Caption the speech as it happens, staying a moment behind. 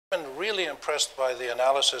really impressed by the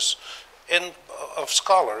analysis of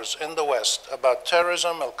scholars in the West about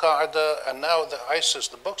terrorism, Al-Qaeda, and now the ISIS.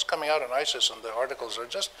 The books coming out on ISIS and the articles are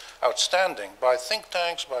just outstanding by think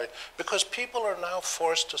tanks, because people are now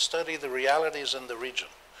forced to study the realities in the region.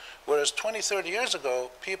 Whereas 20, 30 years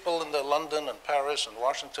ago, people in London and Paris and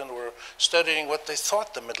Washington were studying what they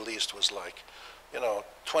thought the Middle East was like.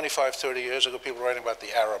 25, 30 years ago, people were writing about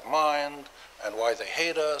the Arab mind and why they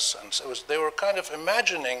hate us. And so they were kind of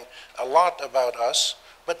imagining a lot about us,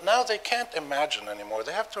 but now they can't imagine anymore.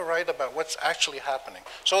 They have to write about what's actually happening.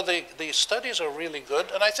 So the studies are really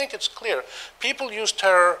good, and I think it's clear. People use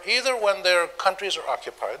terror either when their countries are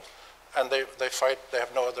occupied and they fight, they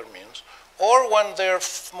have no other means, or when their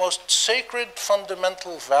most sacred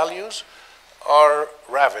fundamental values are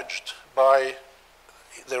ravaged by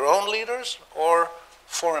their own leaders or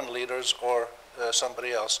foreign leaders or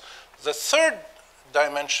somebody else. The third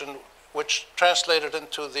dimension, which translated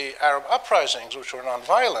into the Arab uprisings, which were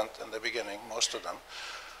nonviolent in the beginning, most of them,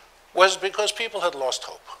 was because people had lost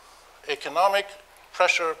hope. Economic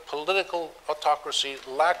pressure, political autocracy,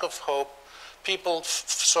 lack of hope. People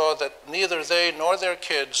saw that neither they nor their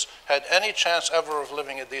kids had any chance ever of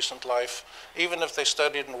living a decent life, even if they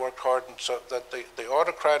studied and worked hard. And so that the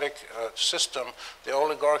autocratic system, the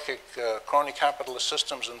oligarchic crony capitalist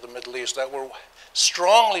systems in the Middle East that were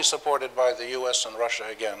strongly supported by the US and Russia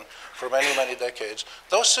again for many, many decades,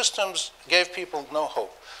 those systems gave people no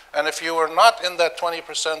hope. And if you were not in that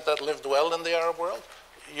 20% that lived well in the Arab world,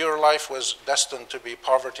 your life was destined to be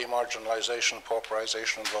poverty, marginalization,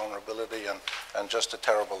 pauperization, vulnerability, and just a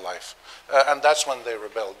terrible life. And that's when they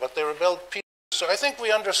rebelled. But they rebelled peacefully. So I think we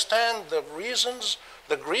understand the reasons.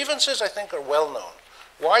 The grievances, I think, are well known.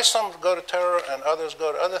 Why some go to terror and others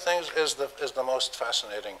go to other things is the most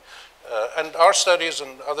fascinating. And our studies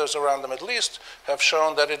and others around the Middle East have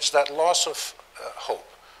shown that it's that loss of hope,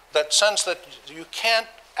 that sense that you can't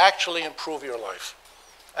actually improve your life.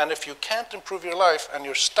 And if you can't improve your life and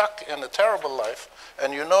you're stuck in a terrible life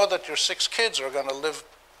and you know that your 6 kids are going to live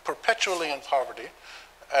perpetually in poverty,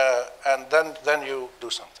 and then you do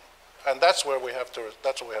something. And that's what we have to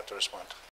respond to.